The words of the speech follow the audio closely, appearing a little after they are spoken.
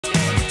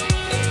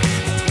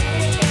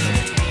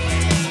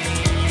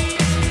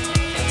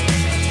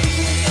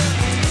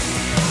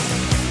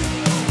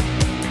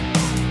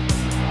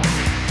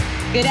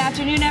Good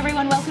afternoon,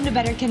 everyone. Welcome to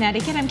Better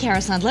Connecticut. I'm Kara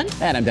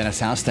Sundlin. And I'm Dennis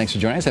House. Thanks for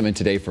joining us. I'm in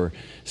today for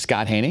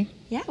Scott Haney.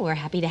 Yeah, we're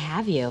happy to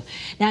have you.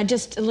 Now,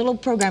 just a little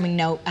programming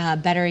note.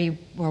 Better, you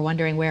were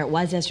wondering where it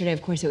was yesterday.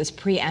 Of course, it was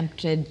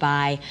preempted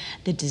by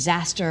the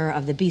disaster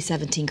of the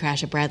B-17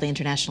 crash at Bradley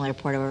International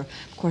Airport. We're,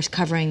 of course,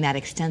 covering that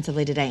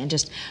extensively today. And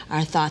just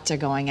our thoughts are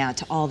going out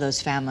to all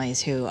those families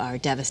who are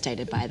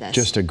devastated by this.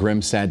 Just a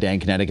grim, sad day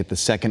in Connecticut. The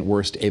second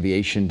worst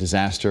aviation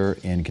disaster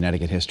in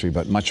Connecticut history.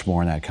 But much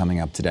more on that coming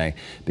up today,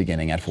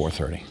 beginning at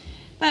 4:30.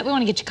 But we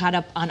want to get you caught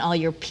up on all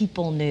your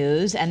People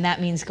news, and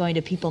that means going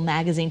to People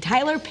magazine.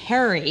 Tyler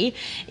Perry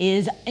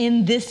is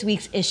in this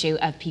week's issue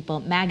of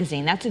People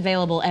magazine. That's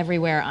available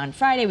everywhere on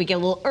Friday. We get a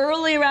little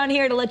early around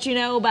here to let you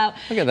know about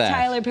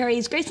Tyler Perry.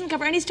 He's gracing the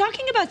cover, and he's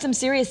talking about some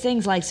serious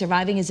things like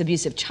surviving his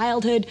abusive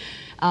childhood,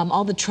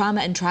 all the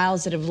trauma and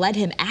trials that have led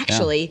him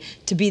actually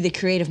to be the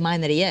creative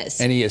mind that he is.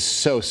 And he is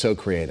so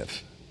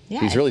creative.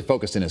 Yeah. He's really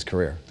focused in his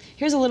career.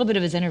 Here's a little bit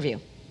of his interview.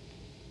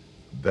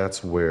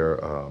 That's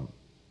where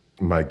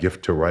my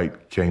gift to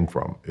write came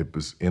from. It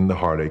was in the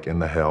heartache, in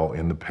the hell,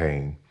 in the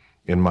pain,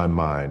 in my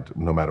mind,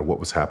 no matter what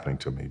was happening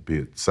to me, be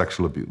it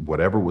sexual abuse,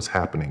 whatever was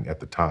happening at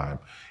the time,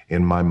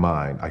 in my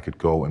mind, I could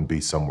go and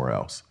be somewhere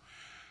else.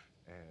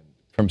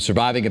 From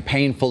surviving a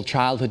painful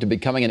childhood to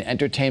becoming an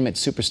entertainment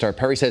superstar,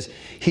 Perry says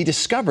he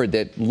discovered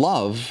that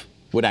love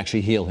would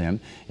actually heal him,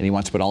 and he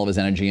wants to put all of his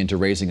energy into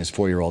raising his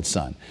 4-year-old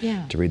son.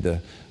 Yeah. To read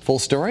the full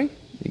story,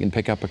 you can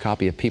pick up a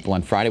copy of People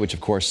on Friday, which,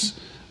 of course,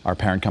 our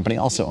parent company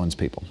also owns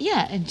People.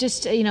 Yeah, and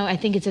just, you know, I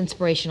think it's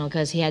inspirational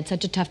because he had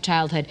such a tough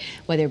childhood,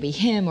 whether it be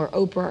him or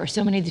Oprah or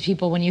so many of the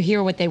people, when you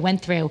hear what they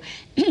went through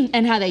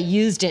and how they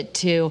used it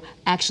to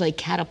actually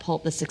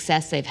catapult the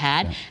success they've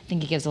had, I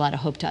think it gives a lot of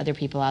hope to other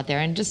people out there.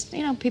 And just,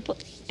 you know,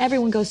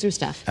 everyone goes through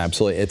stuff.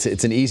 Absolutely.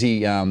 It's an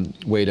easy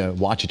way to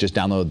watch it. Just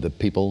download the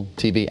People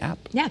TV app.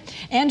 Yeah.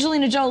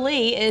 Angelina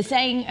Jolie is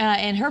saying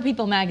in her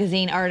People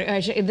magazine,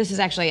 this is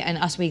actually an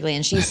Us Weekly,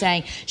 and she's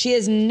saying she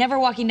is never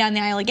walking down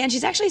the aisle again.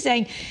 She's actually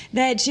saying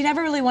that she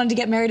never really wanted to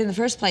get married in the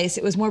first place.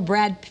 It was more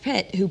Brad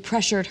Pitt who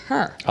pressured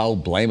her. Oh,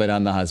 blame it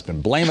on the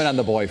husband. Blame it on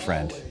the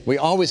boyfriend. We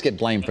always get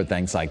blamed for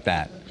things like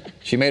that.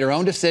 She made her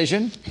own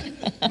decision,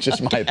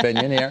 just my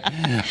opinion here.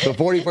 The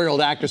 44-year-old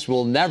actress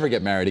will never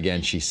get married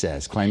again, she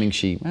says, claiming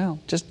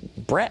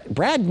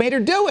Brad made her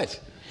do it.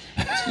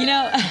 You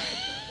know,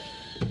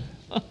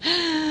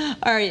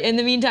 all right, in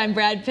the meantime,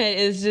 Brad Pitt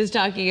is just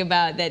talking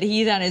about that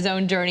he's on his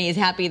own journey. He's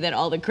happy that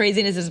all the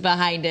craziness is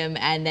behind him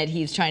and that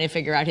he's trying to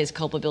figure out his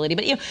culpability.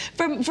 But, you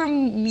know,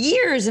 from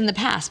years in the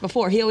past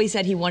before, he always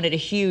said he wanted a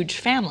huge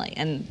family,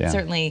 and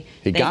certainly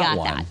they got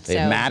one. that. They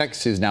have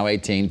Maddox, who's now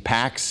 18,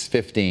 Pax,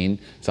 15,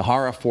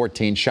 Zahara,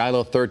 14,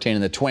 Shiloh, 13,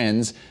 and the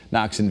twins,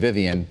 Knox and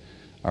Vivian,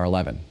 are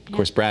 11. Of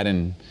course, Brad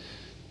and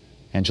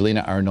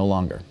Angelina are no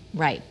longer.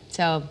 Right.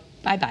 So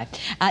bye-bye.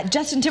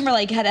 Justin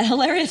Timberlake had a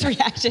hilarious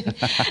reaction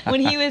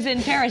when he was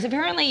in Paris.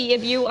 Apparently,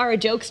 if you are a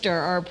jokester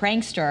or a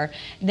prankster,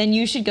 then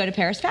you should go to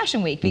Paris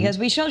Fashion Week, because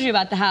we showed you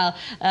about how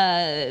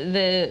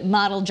the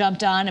model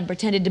jumped on and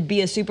pretended to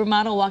be a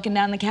supermodel walking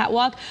down the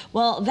catwalk.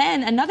 Well,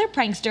 then another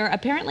prankster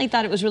apparently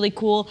thought it was really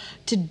cool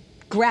to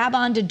grab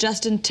onto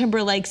Justin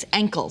Timberlake's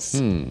ankles.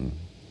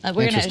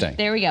 Interesting.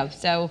 There we go.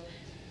 So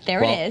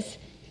there it is.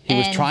 He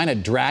was trying to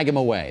drag him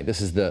away.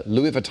 This is the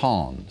Louis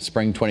Vuitton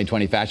Spring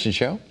 2020 fashion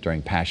show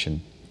during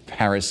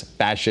Paris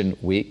Fashion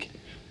Week.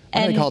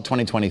 Why do they call it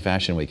 2020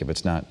 Fashion Week if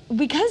it's not?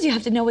 Because you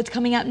have to know what's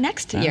coming out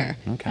next year.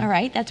 Okay. All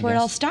right, that's where it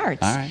all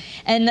starts. All right.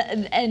 And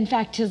in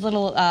fact, his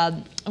little,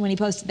 when he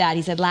posted that,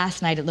 he said,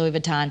 last night at Louis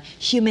Vuitton,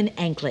 human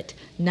anklet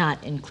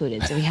not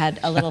included. So he had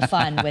a little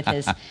fun with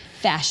his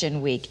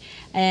Fashion Week.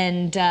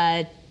 And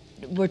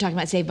we're talking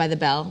about Saved by the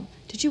Bell.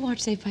 Did you watch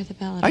Saved by the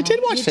Bell at all? I did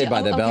watch Saved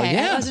by the Bell,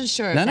 yeah. I wasn't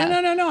sure.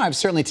 No. I've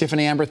certainly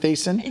Tiffany Amber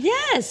Thiessen.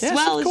 Yes,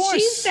 well, of course.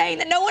 She's saying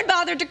that no one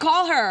bothered to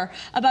call her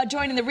about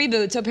joining the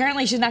reboot, so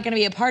apparently she's not going to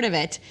be a part of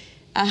it.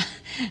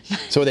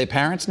 So are they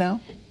parents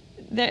now?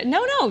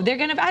 No, they're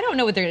gonna. I don't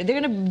know what they're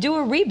gonna do a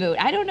reboot.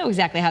 I don't know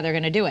exactly how they're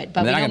gonna do it.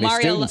 But they're not gonna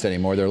be students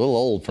anymore. They're a little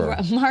old for.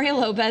 Mario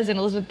Lopez and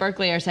Elizabeth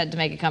Berkley are set to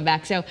make a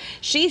comeback. So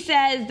she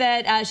says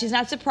that she's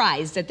not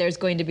surprised that there's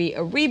going to be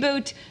a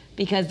reboot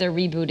because they're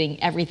rebooting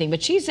everything.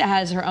 But she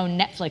has her own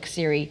Netflix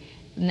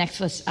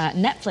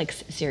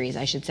series,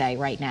 I should say,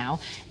 right now.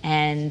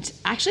 And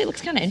actually, it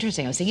looks kind of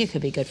interesting. I was thinking it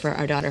could be good for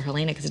our daughter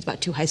Helena, because it's about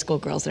 2 high school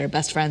girls that are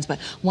best friends, but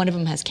one of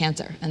them has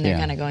cancer, and they're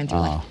kind of going through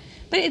life.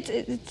 But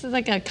it's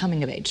like a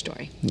coming-of-age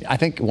story. I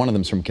think one of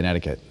them's from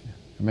Connecticut.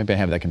 Maybe I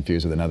have that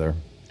confused with another.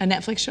 A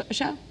Netflix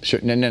show? Sure.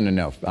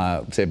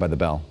 No. Saved by the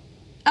Bell.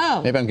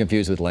 Oh. Maybe I'm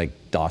confused with,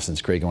 like,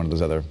 Dawson's Creek or one of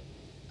those other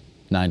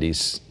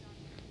 90s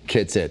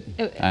kids hit.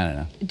 I don't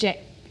know.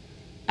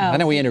 I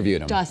know we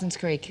interviewed him. Dawson's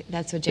Creek.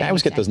 That's what Jamie I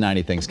always get those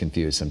 90 things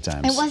confused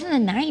sometimes. It wasn't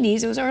the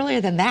 90s. It was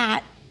earlier than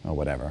that. Oh,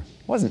 whatever.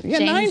 It wasn't,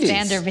 James 90s.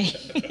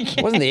 Vanderbeek.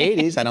 It wasn't the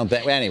 80s, I don't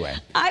think. Anyway.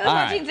 I was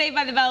watching Saved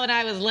by the Bell when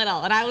I was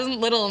little, and I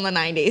wasn't little in the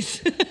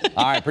 90s.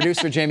 All right,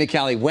 producer Jamie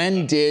Kelly,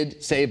 when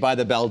did Saved by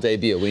the Bell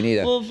debut? We need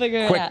a We'll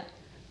figure it out.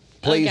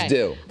 Please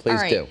do.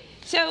 Please do.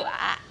 So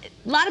a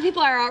lot of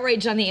people are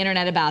outraged on the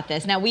internet about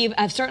this. Now,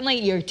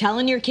 you're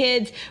telling your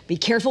kids, be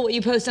careful what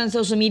you post on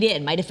social media.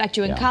 It might affect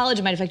you in college,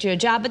 it might affect you in a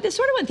job, but this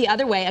sort of went the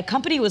other way. A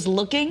company was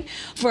looking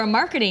for a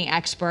marketing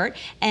expert,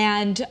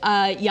 and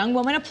a young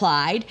woman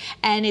applied,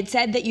 and it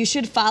said that you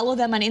should follow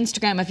them on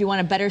Instagram if you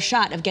want a better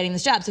shot of getting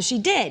this job. So she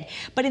did.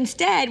 But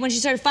instead, when she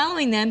started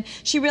following them,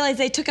 she realized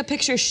they took a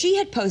picture she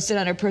had posted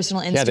on her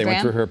personal Instagram. Yeah, they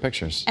went through her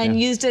pictures. And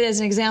used it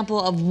as an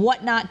example of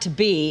what not to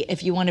be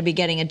if you want to be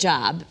getting a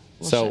job.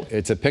 So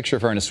it's a picture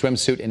of her in a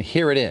swimsuit, and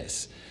here it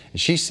is.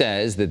 She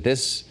says that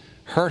this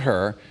hurt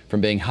her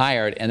from being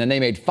hired, and then they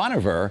made fun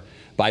of her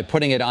by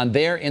putting it on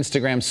their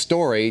Instagram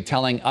story,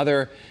 telling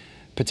other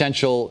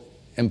potential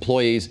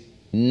employees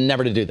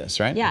never to do this,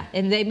 right? Yeah,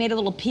 and they made a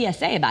little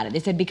PSA about it. They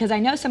said, because I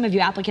know some of you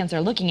applicants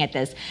are looking at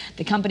this,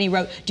 the company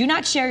wrote, do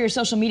not share your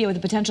social media with a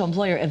potential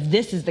employer if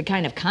this is the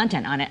kind of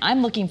content on it.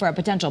 I'm looking for a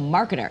potential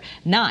marketer,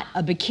 not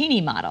a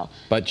bikini model.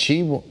 But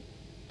she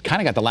kind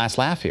of got the last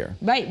laugh here.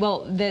 Right.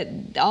 Well,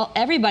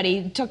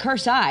 everybody took her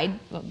side,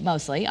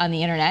 mostly, on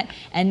the internet,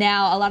 and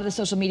now a lot of the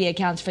social media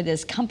accounts for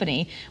this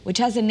company, which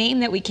has a name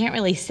that we can't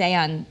really say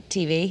on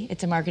TV.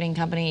 It's a marketing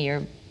company.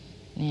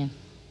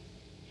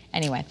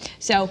 Anyway,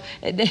 so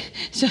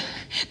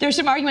there's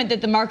some argument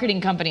that the marketing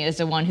company is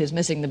the one who's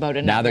missing the boat.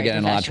 And now they're getting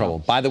in a lot of trouble.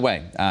 By the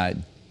way,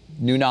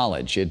 new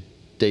knowledge. It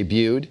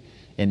debuted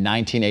in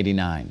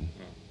 1989.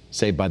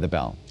 Saved by the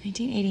Bell.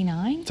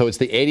 1989? So it's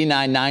the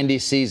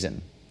 89-90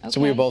 season. Okay. So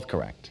we were both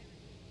correct.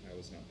 I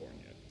was not born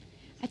yet.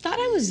 I thought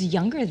I was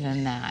younger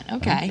than that.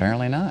 Okay. Well,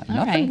 apparently not. All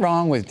Nothing right.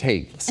 wrong with,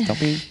 hey, don't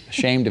be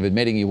ashamed of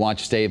admitting you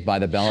watched Saved by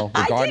the Bell,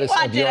 regardless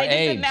of your age.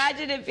 I just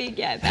imagine it being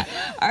that.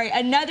 All right,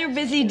 another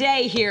busy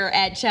day here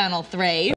at Channel 3.